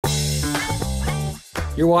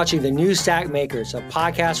You're watching the New Stack Makers, a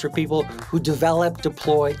podcast for people who develop,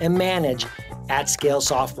 deploy, and manage at-scale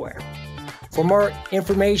software. For more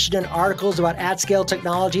information and articles about at-scale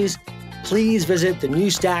technologies, please visit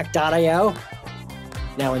thenewstack.io.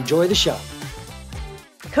 Now enjoy the show.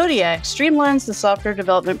 Kodiak streamlines the software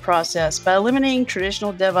development process by eliminating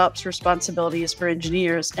traditional DevOps responsibilities for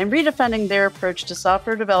engineers and redefining their approach to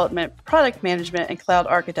software development, product management, and cloud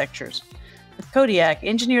architectures. With Kodiak,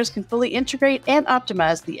 engineers can fully integrate and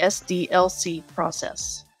optimize the SDLC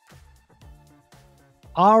process.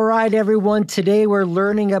 All right, everyone. Today we're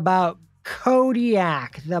learning about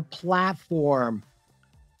Kodiak, the platform,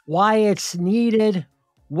 why it's needed,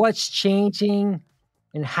 what's changing,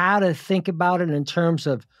 and how to think about it in terms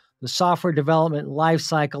of the software development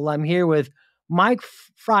lifecycle. I'm here with Mike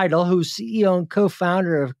Freydl, who's CEO and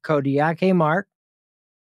co-founder of Kodiak. Hey, Mark.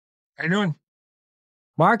 How you doing?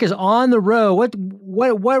 Mark is on the road.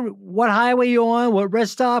 What highway you on? What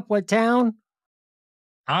rest stop? What town?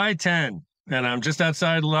 I-10, and I'm just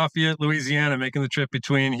outside Lafayette, Louisiana, making the trip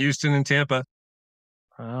between Houston and Tampa.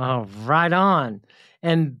 Oh, right on.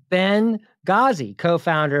 And Ben Ghazi,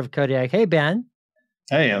 co-founder of Kodiak. Hey, Ben.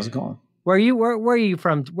 Hey, how's it going? Where are you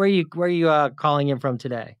from? Where are you calling in from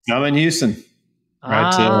today? I'm in Houston.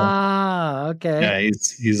 Okay. Yeah,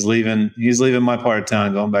 he's leaving my part of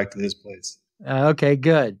town, going back to his place. Okay,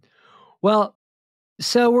 good. Well,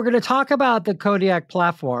 so we're going to talk about the Kodiak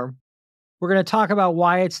platform. We're going to talk about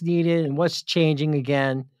why it's needed and what's changing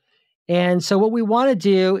again. And so what we want to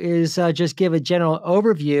do is just give a general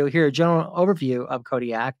overview of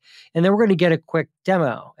Kodiak, and then we're going to get a quick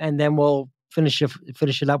demo, and then we'll finish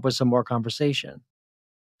it up with some more conversation.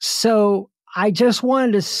 So I just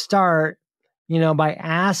wanted to start, by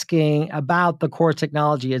asking about the core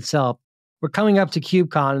technology itself. We're coming up to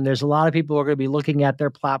KubeCon, and there's a lot of people who are going to be looking at their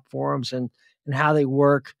platforms and how they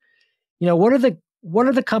work. What are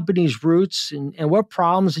the company's roots, and what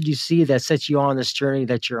problems did you see that set you on this journey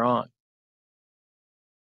that you're on?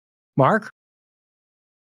 Mark?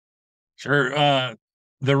 Sure.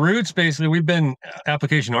 The roots, basically, we've been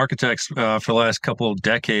application architects for the last couple of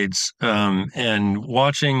decades, and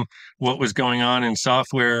watching what was going on in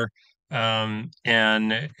software and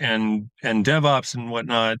DevOps and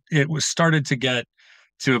whatnot. It was started to get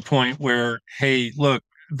to a point where, hey, look,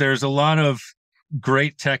 there's a lot of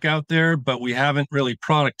great tech out there, but we haven't really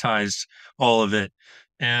productized all of it,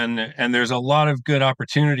 and there's a lot of good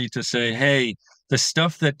opportunity to say, hey, the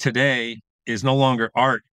stuff that today is no longer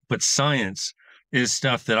art but science is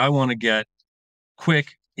stuff that I want to get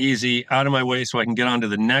quick, easy, out of my way so I can get onto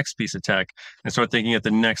the next piece of tech and start thinking at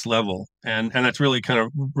the next level. And that's really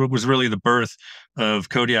was really the birth of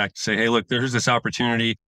Kodiak, to say, hey, look, there's this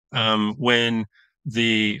opportunity. When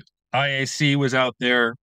the IAC was out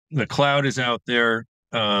there, the cloud is out there,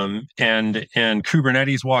 and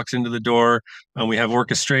Kubernetes walks into the door, and we have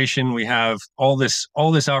orchestration, we have all this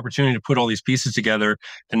opportunity to put all these pieces together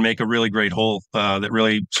and make a really great whole that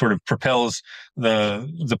really sort of propels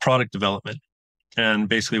the product development. And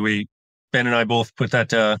basically, Ben and I both put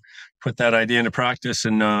that idea into practice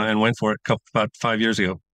and went for it about 5 years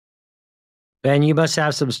ago. Ben, you must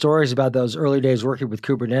have some stories about those early days working with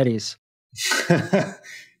Kubernetes.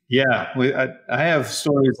 Yeah, I have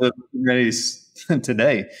stories of Kubernetes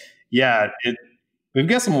today. Yeah, we've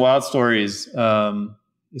got some wild stories,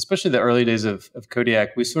 especially the early days of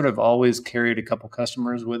Kodiak. We sort of always carried a couple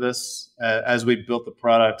customers with us as we built the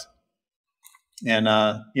product, and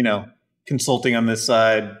consulting on this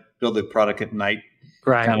side, build the product at night,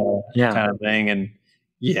 right? Kind of thing. And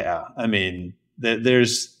yeah, I mean,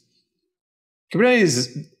 there's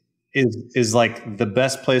Kubernetes is like the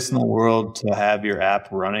best place in the world to have your app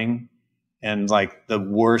running, and like the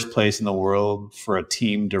worst place in the world for a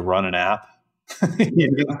team to run an app.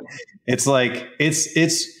 It's like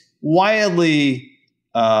it's wildly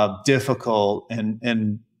difficult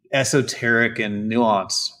and esoteric and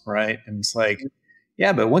nuanced, right? And it's like,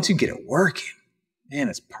 yeah, but once you get it working, man,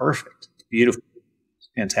 it's perfect, it's beautiful, it's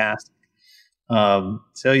fantastic.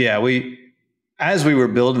 So yeah, as we were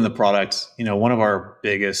building the product, one of our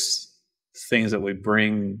biggest things that we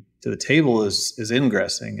bring to the table is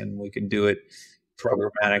ingressing, and we can do it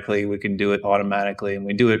programmatically, we can do it automatically, and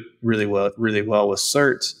we do it really well with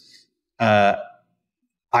certs. I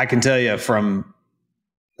can tell you from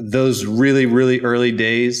those really, really early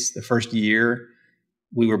days, the first year,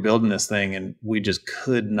 we were building this thing and we just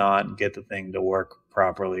could not get the thing to work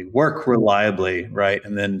properly, work reliably, right?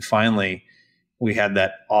 And then finally, we had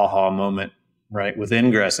that aha moment, right, with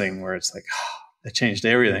ingressing, where it's like, that changed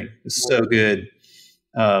everything. It's so good.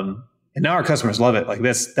 And now our customers love it. Like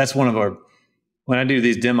that's one of our, when I do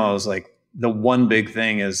these demos, like the one big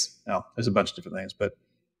thing is, well, there's a bunch of different things, but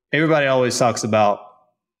everybody always talks about,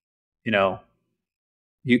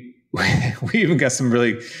 we even got some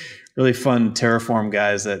really, really fun Terraform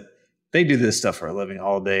guys that they do this stuff for a living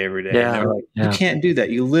all day, every day. Yeah, and they're like, you can't do that.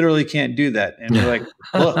 You literally can't do that. And we're like,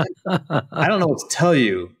 look, I don't know what to tell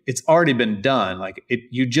you. It's already been done. Like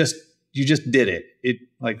you just did it.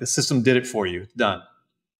 Like the system did it for you. It's done.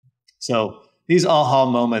 So these aha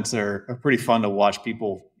moments are pretty fun to watch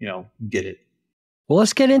people, get it. Well,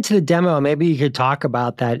 let's get into the demo. Maybe you could talk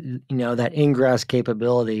about that, that ingress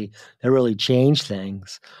capability that really changed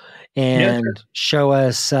things, and show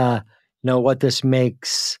us, what this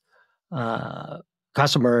makes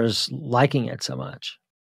customers liking it so much.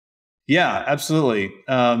 Yeah, absolutely.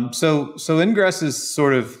 So ingress is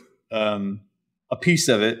sort of a piece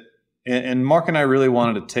of it, and Mark and I really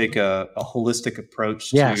wanted to take a holistic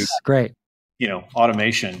approach to great.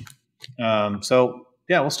 Automation. So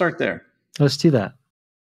yeah, we'll start there. Let's do that.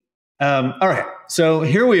 All right. So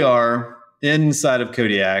here we are inside of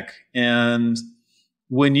Kodiak, and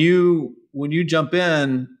when you jump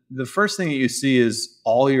in, the first thing that you see is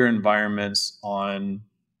all your environments on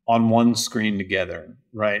one screen together,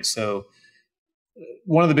 right? So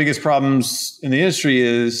one of the biggest problems in the industry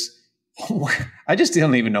is I just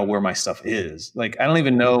don't even know where my stuff is. Like, I don't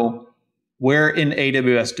even know where in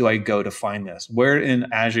AWS do I go to find this? Where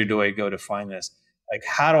in Azure do I go to find this? Like,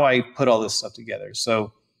 how do I put all this stuff together?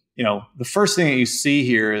 So, the first thing that you see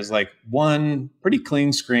here is like one pretty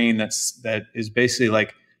clean screen that is basically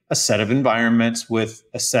like a set of environments with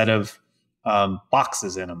a set of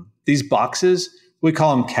boxes in them. These boxes, we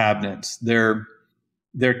call them cabinets. They're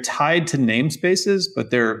tied to namespaces,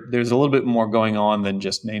 but there's a little bit more going on than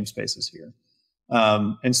just namespaces here.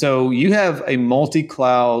 And so you have a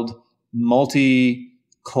multi-cloud,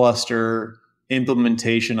 multi-cluster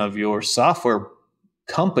implementation of your software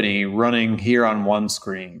company running here on one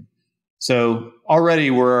screen. So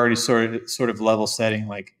already we're already sort of level setting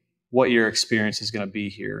like what your experience is going to be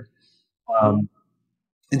here. And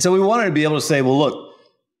so we wanted to be able to say, well, look,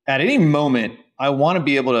 at any moment, I want to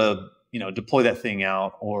be able to, deploy that thing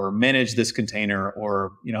out or manage this container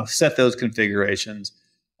or, set those configurations.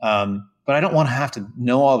 But I don't want to have to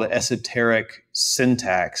know all the esoteric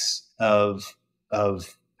syntax of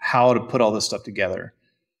how to put all this stuff together.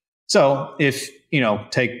 So if,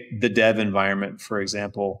 take the dev environment, for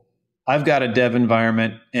example, I've got a dev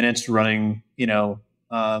environment and it's running,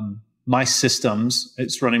 my systems,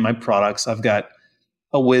 it's running my products. I've got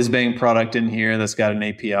a whiz-bang product in here that's got an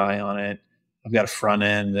API on it. I've got a front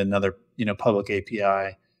end, another, public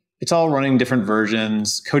API. It's all running different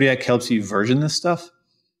versions. Kodiak helps you version this stuff.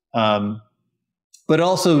 But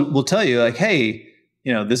also will tell you like, hey,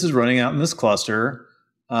 this is running out in this cluster.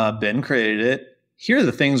 Ben created it. Here are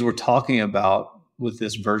the things we're talking about with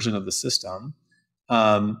this version of the system.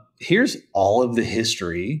 Here's all of the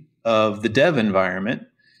history of the dev environment,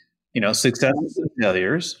 successes and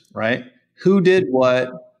failures, right? Who did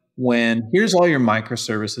what, when, here's all your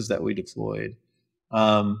microservices that we deployed.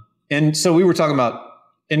 And so we were talking about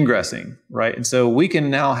ingressing, right? And so we can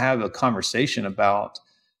now have a conversation about,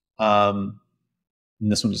 and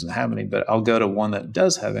this one doesn't have any, but I'll go to one that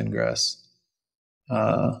does have ingress.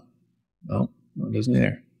 Well, it doesn't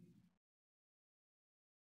either.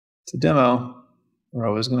 It's a demo. We're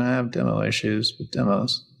always going to have demo issues with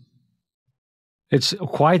demos. It's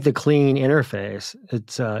quite the clean interface.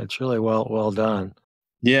 It's really well done.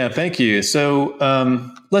 Yeah, thank you. So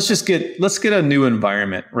let's get a new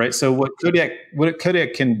environment, right? So what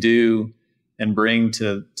Kodiak can do and bring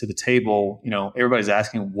to the table, everybody's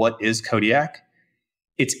asking, what is Kodiak?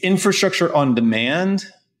 It's infrastructure on demand.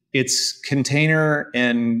 It's container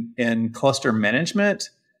and cluster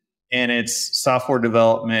management, and it's software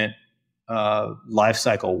development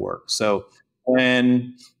lifecycle work. So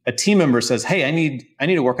when a team member says, "Hey, I need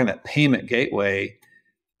to work on that payment gateway,"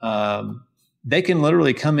 they can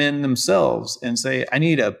literally come in themselves and say, "I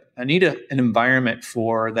need an environment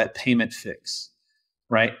for that payment fix,"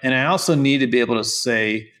 right? And I also need to be able to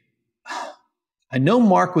say, "I know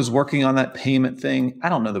Mark was working on that payment thing. I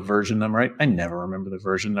don't know the version number. Right? I never remember the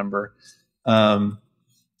version number,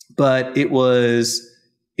 but it was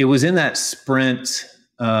in that sprint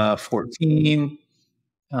 14."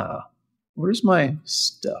 Where's my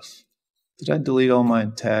stuff? Did I delete all my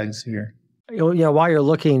tags here? While you're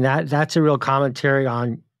looking, that's a real commentary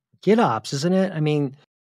on GitOps, isn't it? I mean,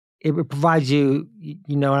 it provides you,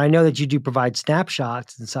 and I know that you do provide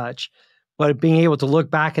snapshots and such, but being able to look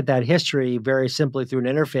back at that history very simply through an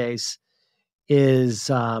interface is,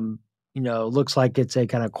 looks like it's a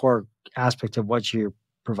kind of core aspect of what you're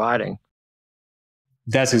providing.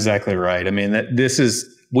 That's exactly right. I mean,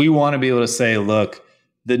 we want to be able to say, look,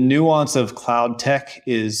 the nuance of cloud tech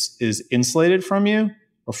is insulated from you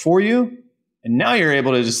or for you. And now you're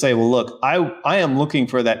able to just say, well, look, I am looking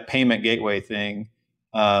for that payment gateway thing.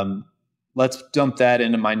 Let's dump that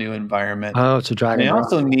into my new environment. Oh, it's a drag and I drop.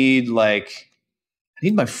 also need I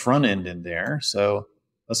need my front end in there. So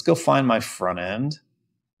let's go find my front end,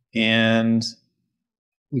 and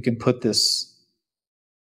we can put this.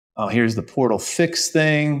 Oh, here's the portal fix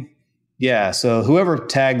thing. Yeah, so whoever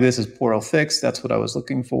tagged this as portal fix, that's what I was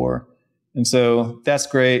looking for. And so that's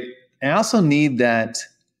great. And I also need that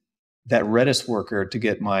Redis worker to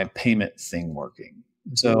get my payment thing working.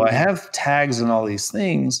 So I have tags and all these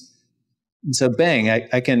things. And so bang,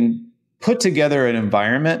 I can put together an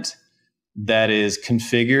environment that is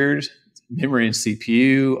configured, memory and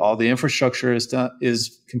CPU, all the infrastructure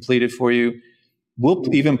is completed for you.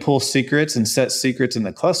 We'll even pull secrets and set secrets in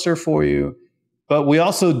the cluster for you. But we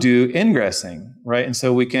also do ingressing, right? And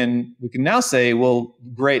so we can now say, well,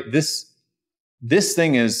 great, this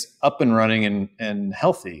thing is up and running and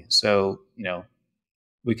healthy. So,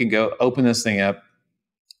 we can go open this thing up.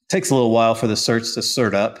 It takes a little while for the certs to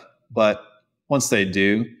cert up, but once they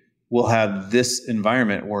do, we'll have this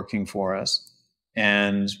environment working for us,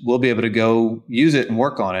 and we'll be able to go use it and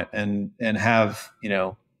work on it and have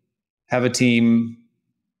a team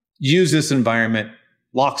use this environment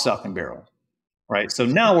lock, stock, and barrel, right? So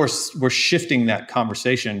now we're shifting that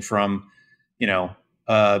conversation from, do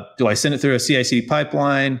I send it through a CI/CD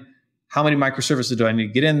pipeline? How many microservices do I need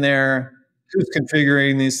to get in there? Who's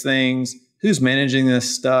configuring these things? Who's managing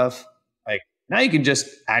this stuff? Like, now you can just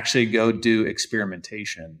actually go do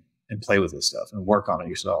experimentation and play with this stuff and work on it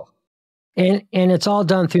yourself. And it's all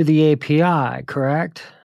done through the API, correct?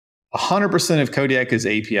 100% of Kodiak is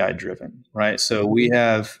API driven, right? So we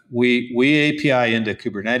API into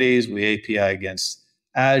Kubernetes, we API against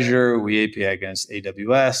Azure, we API against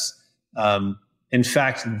AWS. In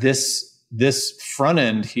fact, this front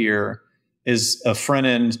end here is a front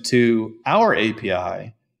end to our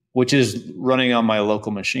API, which is running on my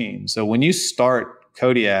local machine. So when you start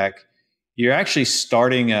Kodiak, you're actually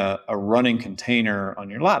starting a running container on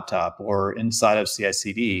your laptop or inside of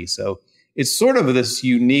CI/CD. So it's sort of this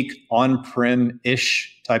unique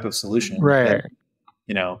on-prem-ish type of solution. Right.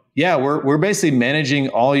 That, we're basically managing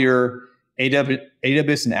all your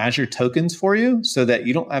AWS and Azure tokens for you so that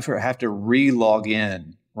you don't ever have to re-log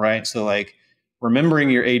in, right? So like remembering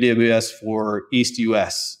your AWS for East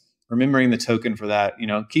US, remembering the token for that,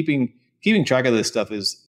 keeping track of this stuff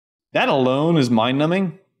that alone is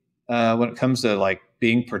mind-numbing when it comes to like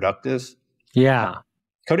being productive. Yeah.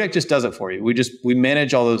 Kodiak just does it for you. We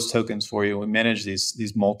manage all those tokens for you. We manage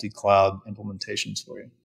these multi-cloud implementations for you.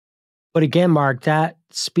 But again, Mark, that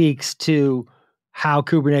speaks to how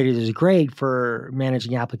Kubernetes is great for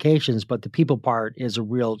managing applications, but the people part is a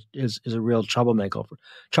real troublemaker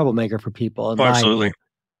for people. Oh, absolutely.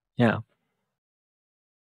 Yeah.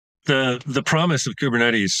 The promise of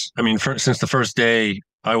Kubernetes, I mean, since the first day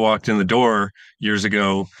I walked in the door years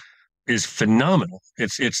ago, is phenomenal.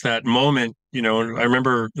 It's that moment, I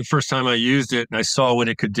remember the first time I used it and I saw what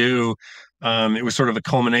it could do. It was sort of a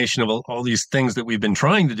culmination of all these things that we've been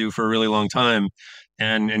trying to do for a really long time.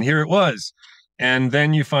 And here it was. And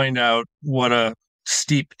then you find out what a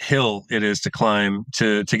steep hill it is to climb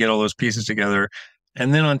to get all those pieces together.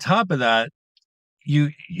 And then on top of that,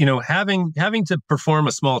 having to perform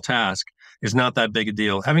a small task is not that big a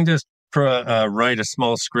deal. Having to write a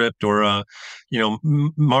small script or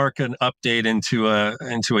mark an update into a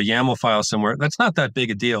YAML file somewhere, that's not that big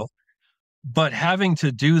a deal. But having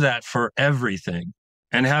to do that for everything,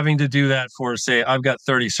 and having to do that for, say, I've got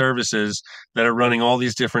 30 services that are running all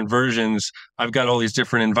these different versions, I've got all these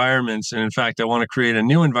different environments, and in fact, I want to create a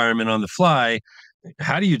new environment on the fly.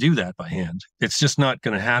 How do you do that by hand? It's just not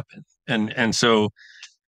going to happen. And so,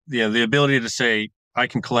 the ability to say, I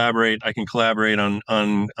can collaborate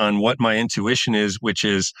on what my intuition is, which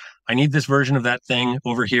is I need this version of that thing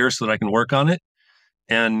over here so that I can work on it.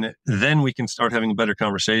 And then we can start having a better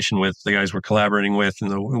conversation with the guys we're collaborating with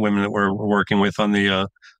and the women that we're working with on the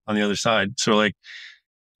other side. So like,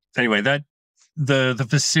 anyway, that the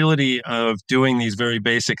facility of doing these very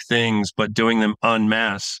basic things, but doing them en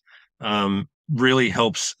masse, really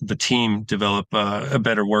helps the team develop a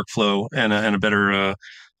better workflow and a better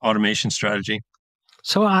automation strategy.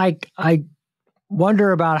 So I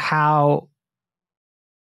wonder about how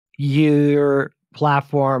your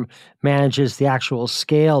platform manages the actual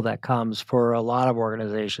scale that comes for a lot of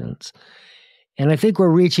organizations. And I think we're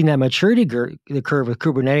reaching that maturity curve with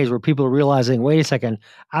Kubernetes where people are realizing, wait a second,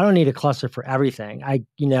 I don't need a cluster for everything.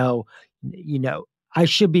 I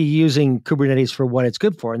should be using Kubernetes for what it's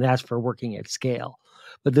good for, and that's for working at scale.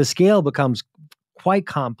 But the scale becomes quite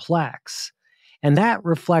complex, and that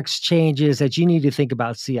reflects changes that you need to think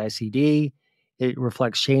about CI/CD. It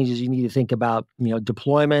reflects changes you need to think about,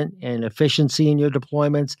 deployment and efficiency in your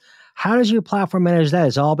deployments. How does your platform manage that?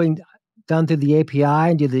 Is it all being done through the API,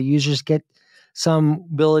 and do the users get some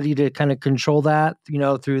ability to kind of control that,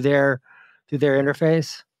 through their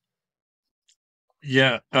interface?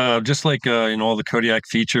 Yeah, just like in all the Kodiak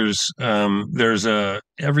features, there's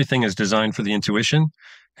everything is designed for the intuition,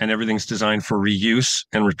 and everything's designed for reuse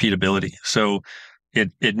and repeatability. So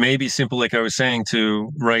it may be simple, like I was saying,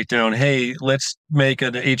 to write down, hey, let's make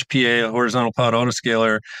an HPA, a horizontal pod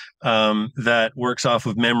autoscaler, that works off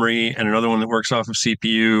of memory, and another one that works off of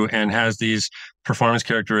CPU and has these performance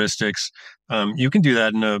characteristics. You can do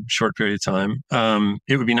that in a short period of time.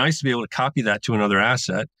 It would be nice to be able to copy that to another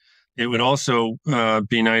asset. It would also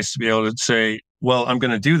be nice to be able to say, well, I'm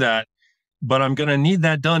going to do that, but I'm going to need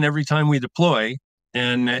that done every time we deploy.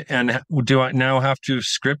 And do I now have to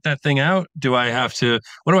script that thing out? What do I have to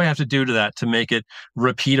do to that to make it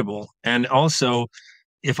repeatable? And also,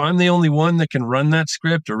 if I'm the only one that can run that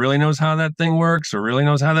script or really knows how that thing works or really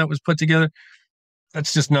knows how that was put together,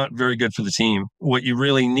 that's just not very good for the team. What you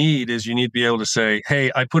really need is you need to be able to say,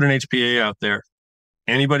 hey, I put an HPA out there.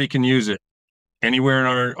 Anybody can use it. Anywhere in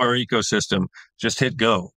our ecosystem, just hit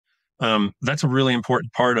go. That's a really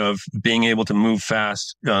important part of being able to move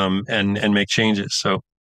fast and make changes. So,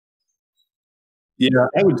 yeah,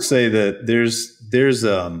 I would say that there's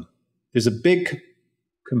a big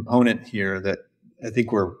component here that I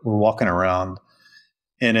think we're walking around,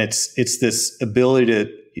 and it's this ability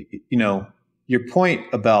to, your point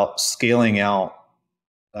about scaling out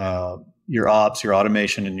your ops, your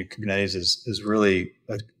automation, and your Kubernetes is really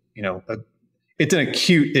it's an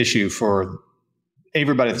acute issue for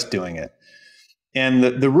everybody that's doing it. And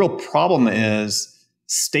the real problem is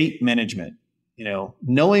state management,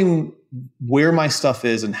 knowing where my stuff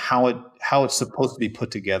is and how it's supposed to be put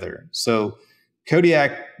together. So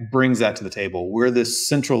Kodiak brings that to the table. We're this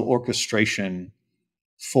central orchestration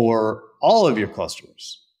for all of your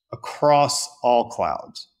clusters across all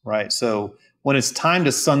clouds, right? So when it's time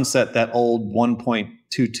to sunset that old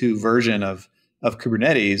 1.22 version of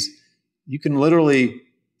Kubernetes, you can literally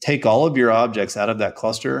take all of your objects out of that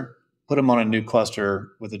cluster, put them on a new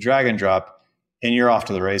cluster with a drag and drop, and you're off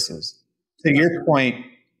to the races. To your point,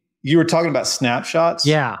 you were talking about snapshots.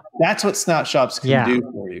 Yeah. That's what snapshots can do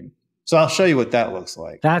for you. So I'll show you what that looks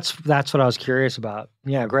like. That's what I was curious about.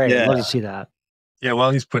 Yeah, great. Yeah. I'd love to see that. Yeah,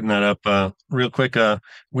 while he's putting that up, real quick,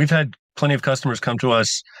 we've had plenty of customers come to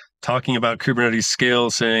us talking about Kubernetes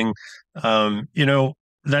scale, saying,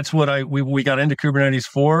 that's what we got into Kubernetes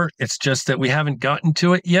for. It's just that we haven't gotten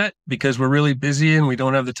to it yet because we're really busy and we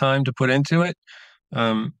don't have the time to put into it.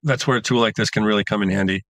 That's where a tool like this can really come in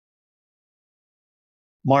handy.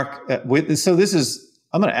 Mark, so this is,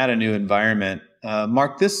 I'm going to add a new environment.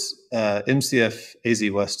 Mark, this MCF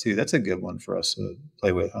AZ West 2, that's a good one for us to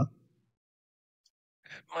play with, huh?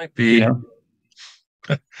 It might be.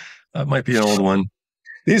 That might be an old one.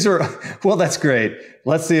 Well, that's great.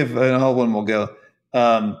 Let's see if an old one will go.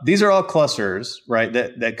 These are all clusters, right?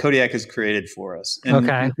 That Kodiak has created for us.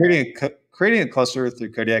 And creating a cluster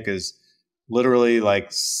through Kodiak is literally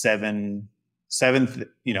like seven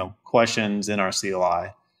questions in our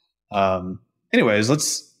CLI. Anyways,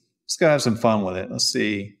 let's go have some fun with it. Let's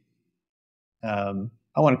see. I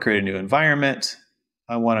want to create a new environment.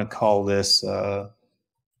 I want to call this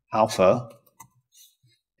alpha.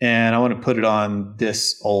 And I want to put it on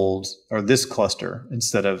this cluster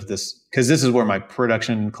instead of this, because this is where my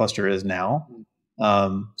production cluster is now.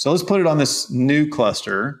 So let's put it on this new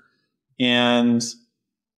cluster. And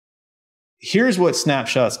here's what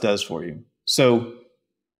snapshots does for you. So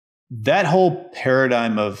that whole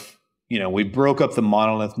paradigm of, we broke up the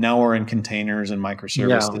monolith. Now we're in containers and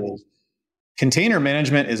microservices. Yeah. Container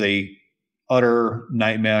management is a utter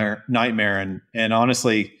nightmare. And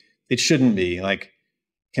honestly, it shouldn't be. Like,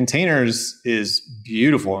 containers is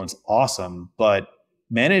beautiful and it's awesome, but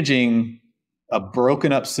managing a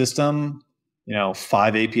broken up system,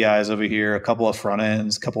 5 APIs over here, a couple of front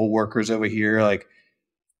ends, a couple of workers over here, like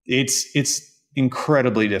it's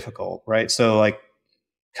incredibly difficult, right? So like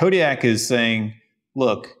Kodiak is saying,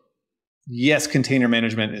 look, yes, container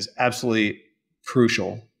management is absolutely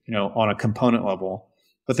crucial, on a component level,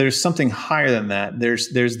 but there's something higher than that. There's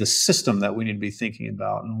the system that we need to be thinking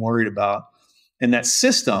about and worried about. And that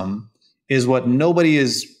system is what nobody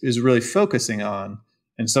is really focusing on.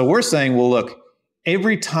 And so we're saying, well, look,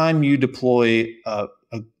 every time you deploy a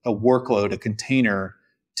workload, a container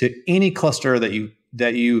to any cluster that you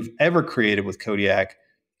that you've ever created with Kodiak,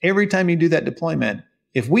 every time you do that deployment,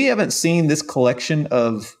 if we haven't seen this collection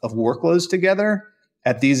of workloads together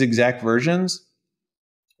at these exact versions,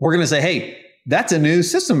 we're going to say, hey, that's a new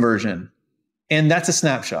system version, and that's a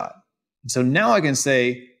snapshot. And so now I can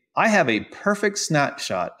say, I have a perfect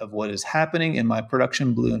snapshot of what is happening in my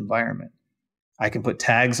production blue environment. I can put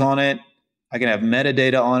tags on it. I can have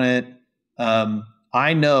metadata on it.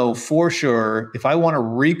 I know for sure if I want to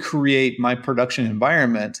recreate my production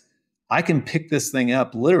environment, I can pick this thing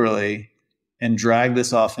up literally and drag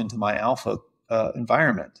this off into my alpha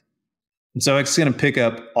environment. And so it's going to pick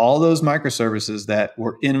up all those microservices that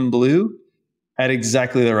were in blue at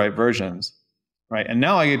exactly the right versions, right? And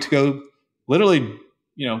now I get to go literally,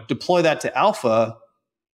 deploy that to alpha,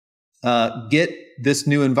 get this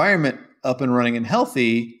new environment up and running and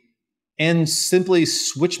healthy, and simply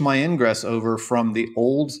switch my ingress over from the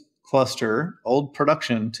old cluster, old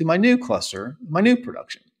production, to my new cluster, my new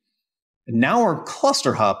production. And now we're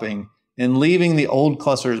cluster hopping and leaving the old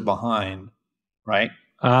clusters behind, right?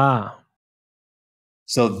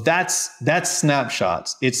 So that's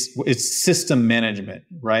snapshots. It's system management,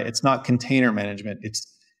 right? It's not container management. It's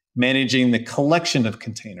managing the collection of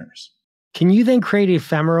containers. Can you then create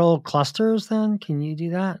ephemeral clusters then? Can you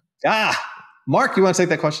do that? Mark, you want to take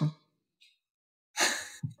that question?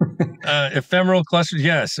 Ephemeral clusters,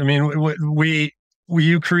 yes. I mean,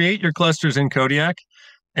 you create your clusters in Kodiak,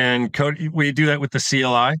 and we do that with the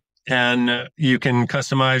CLI, and you can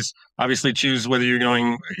customize. Obviously, choose whether you're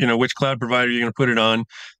going, which cloud provider you're going to put it on,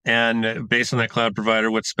 and based on that cloud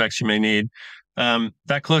provider, what specs you may need.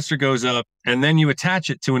 That cluster goes up, and then you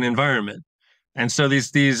attach it to an environment. And so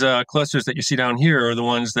these clusters that you see down here are the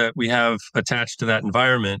ones that we have attached to that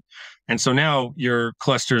environment. And so now your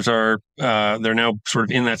clusters are they're now sort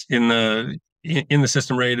of in the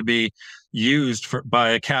system, ready to be used by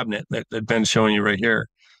a cabinet that Ben's showing you right here.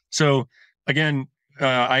 So again,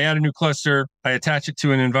 I add a new cluster, I attach it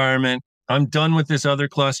to an environment. I'm done with this other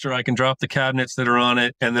cluster. I can drop the cabinets that are on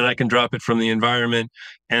it, and then I can drop it from the environment.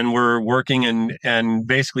 And we're working and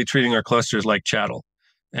basically treating our clusters like chattel.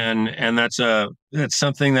 And that's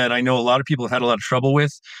something that I know a lot of people have had a lot of trouble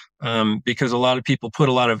with, because a lot of people put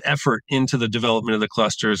a lot of effort into the development of the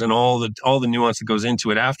clusters and all the nuance that goes into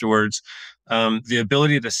it afterwards. The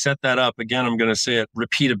ability to set that up, again, I'm going to say it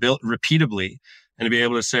repeatably, and to be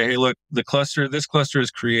able to say, hey, look, this cluster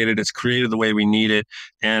is created. It's created the way we need it.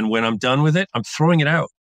 And when I'm done with it, I'm throwing it out.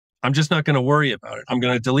 I'm just not going to worry about it. I'm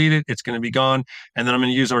going to delete it. It's going to be gone. And then I'm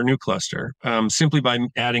going to use our new cluster simply by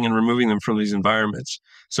adding and removing them from these environments.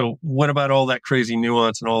 So what about all that crazy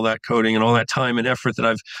nuance and all that coding and all that time and effort that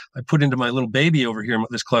I put into my little baby over here,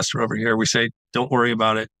 this cluster over here? We say, don't worry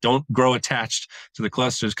about it. Don't grow attached to the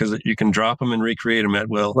clusters, because you can drop them and recreate them at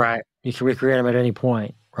will. Right. You can recreate them at any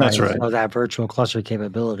point. Right? That's right. So that virtual cluster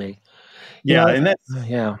capability. Yeah. And that's,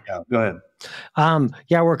 yeah. Go ahead.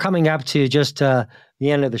 We're coming up to just the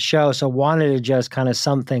end of the show. So wanted to just kind of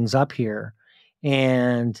sum things up here.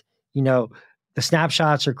 And, the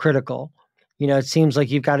snapshots are critical. It seems like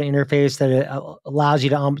you've got an interface that allows you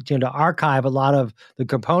to archive a lot of the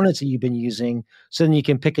components that you've been using, so then you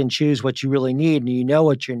can pick and choose what you really need, and you know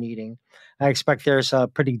what you're needing. I expect there's a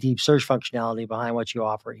pretty deep search functionality behind what you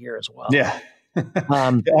offer here as well. Yeah.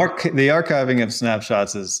 The archiving of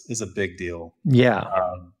snapshots is a big deal. Yeah.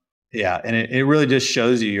 And it really just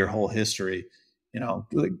shows you your whole history.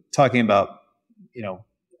 Talking about,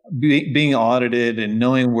 being audited and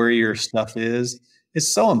knowing where your stuff is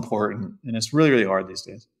so important, and it's really, really hard these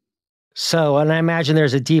days. So, and I imagine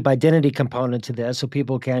there's a deep identity component to this, so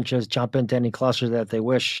people can't just jump into any cluster that they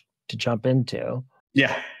wish to jump into.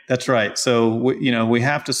 Yeah, that's right. So, we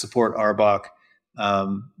have to support RBOC.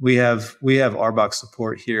 We have RBOC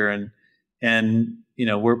support here, and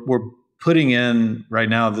we're putting in right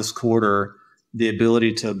now this quarter the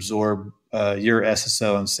ability to absorb your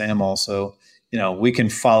SSO and SAML. So, we can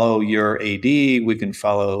follow your AD, we can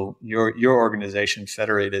follow your organization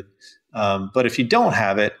federated. But if you don't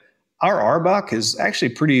have it, our RBOC is actually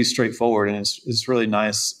pretty straightforward, and it's really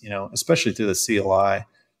nice, especially through the CLI.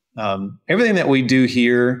 Everything that we do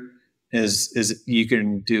here is you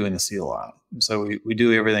can do in the CLI. So we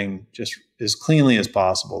do everything just as cleanly as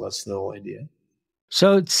possible. That's the whole idea.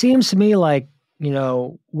 So it seems to me like,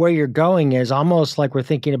 where you're going is almost like we're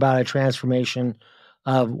thinking about a transformation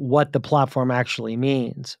of what the platform actually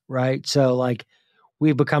means, right? So like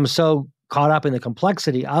we've become so caught up in the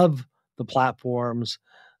complexity of the platforms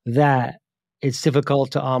that it's difficult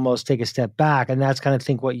to almost take a step back. And that's kind of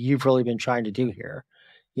think what you've really been trying to do here,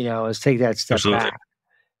 is take that step Absolutely. back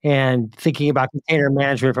and thinking about container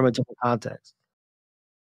management from a different context.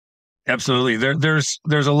 Absolutely.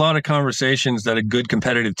 There's a lot of conversations that a good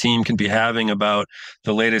competitive team can be having about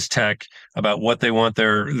the latest tech, about what they want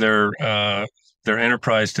their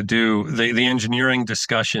enterprise to do. The engineering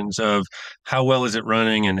discussions of how well is it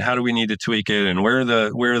running and how do we need to tweak it and where are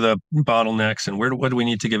the bottlenecks and what do we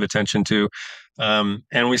need to give attention to.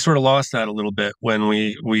 And we sort of lost that a little bit when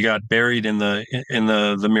we got buried in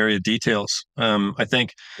the myriad details. I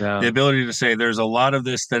think the ability to say there's a lot of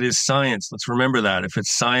this that is science. Let's remember that if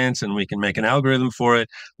it's science and we can make an algorithm for it,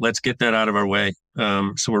 let's get that out of our way.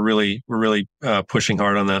 So we're really pushing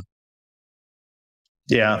hard on that.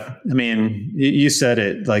 Yeah, I mean, you said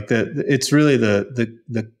it. Like it's really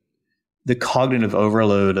the cognitive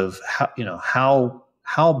overload of how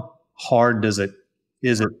hard is it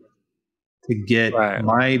to get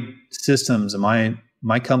my systems and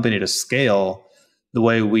my company to scale the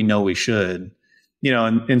way we know we should,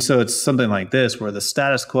 and so it's something like this where the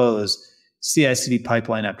status quo is CI/CD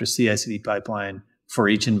pipeline after CI/CD pipeline for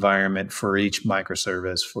each environment, for each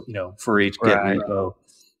microservice, for each Git repo.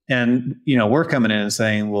 And, we're coming in and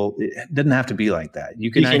saying, well, it doesn't have to be like that.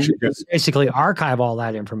 You can actually just basically archive all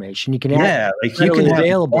that information. You can you can have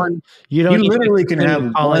available. You literally can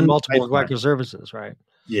have calling multiple microservices, right?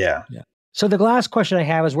 Yeah. So the last question I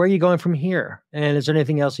have is, where are you going from here? And is there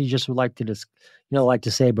anything else you just would like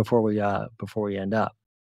to say before we end up?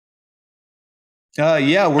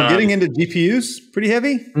 We're getting into GPUs pretty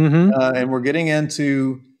heavy, and we're getting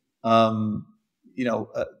into the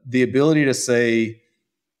ability to say,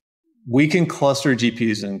 we can cluster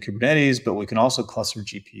GPUs in Kubernetes, but we can also cluster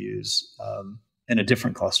GPUs in a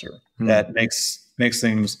different cluster that makes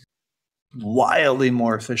things wildly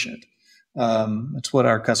more efficient. That's what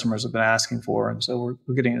our customers have been asking for, and so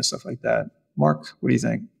we're getting into stuff like that. Mark, what do you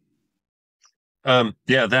think?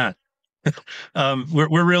 That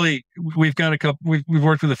we're really we've got a couple. We've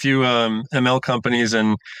worked with a few ML companies,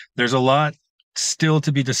 and there's a lot still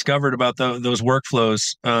to be discovered about those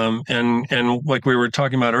workflows. And like we were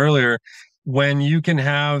talking about earlier, when you can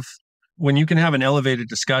have an elevated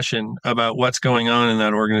discussion about what's going on in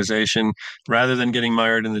that organization, rather than getting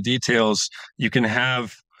mired in the details, you can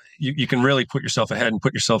really put yourself ahead and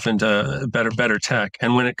put yourself into better tech.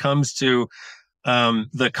 And when it comes to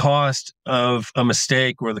the cost of a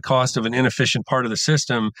mistake or the cost of an inefficient part of the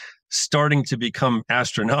system starting to become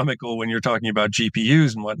astronomical when you're talking about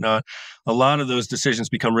GPUs and whatnot, a lot of those decisions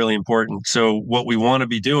become really important. So what we want to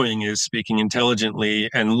be doing is speaking intelligently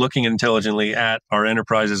and looking intelligently at our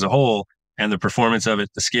enterprise as a whole and the performance of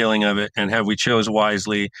it, the scaling of it, and have we chose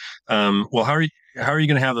wisely? How are you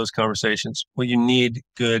going to have those conversations? Well, you need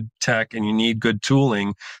good tech and you need good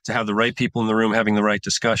tooling to have the right people in the room having the right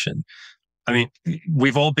discussion. I mean,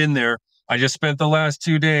 we've all been there. I just spent the last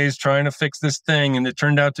 2 days trying to fix this thing, and it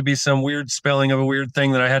turned out to be some weird spelling of a weird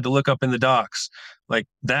thing that I had to look up in the docs. Like,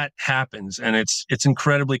 that happens, and it's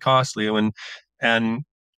incredibly costly. And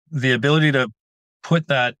the ability to put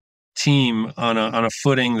that team on a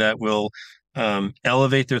footing that will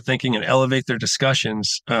elevate their thinking and elevate their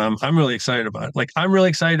discussions, I'm really excited about it. Like, I'm really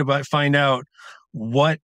excited about find out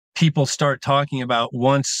what people start talking about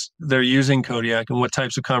once they're using Kodiak and what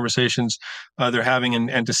types of conversations they're having,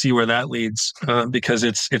 and to see where that leads, because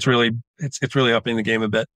it's really upping the game a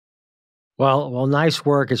bit. Well, nice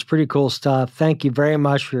work. It's pretty cool stuff. Thank you very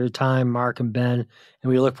much for your time, Mark and Ben,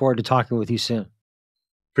 and we look forward to talking with you soon.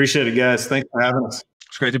 Appreciate it, guys. Thanks for having us.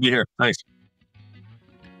 It's great to be here. Thanks.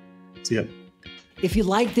 See ya. If you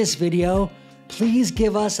like this video, please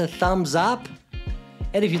give us a thumbs up.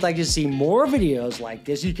 And if you'd like to see more videos like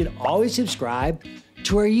this, you can always subscribe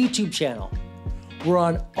to our YouTube channel. We're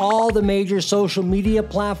on all the major social media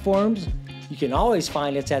platforms. You can always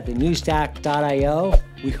find us at thenewstack.io.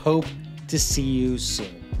 We hope to see you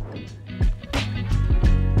soon.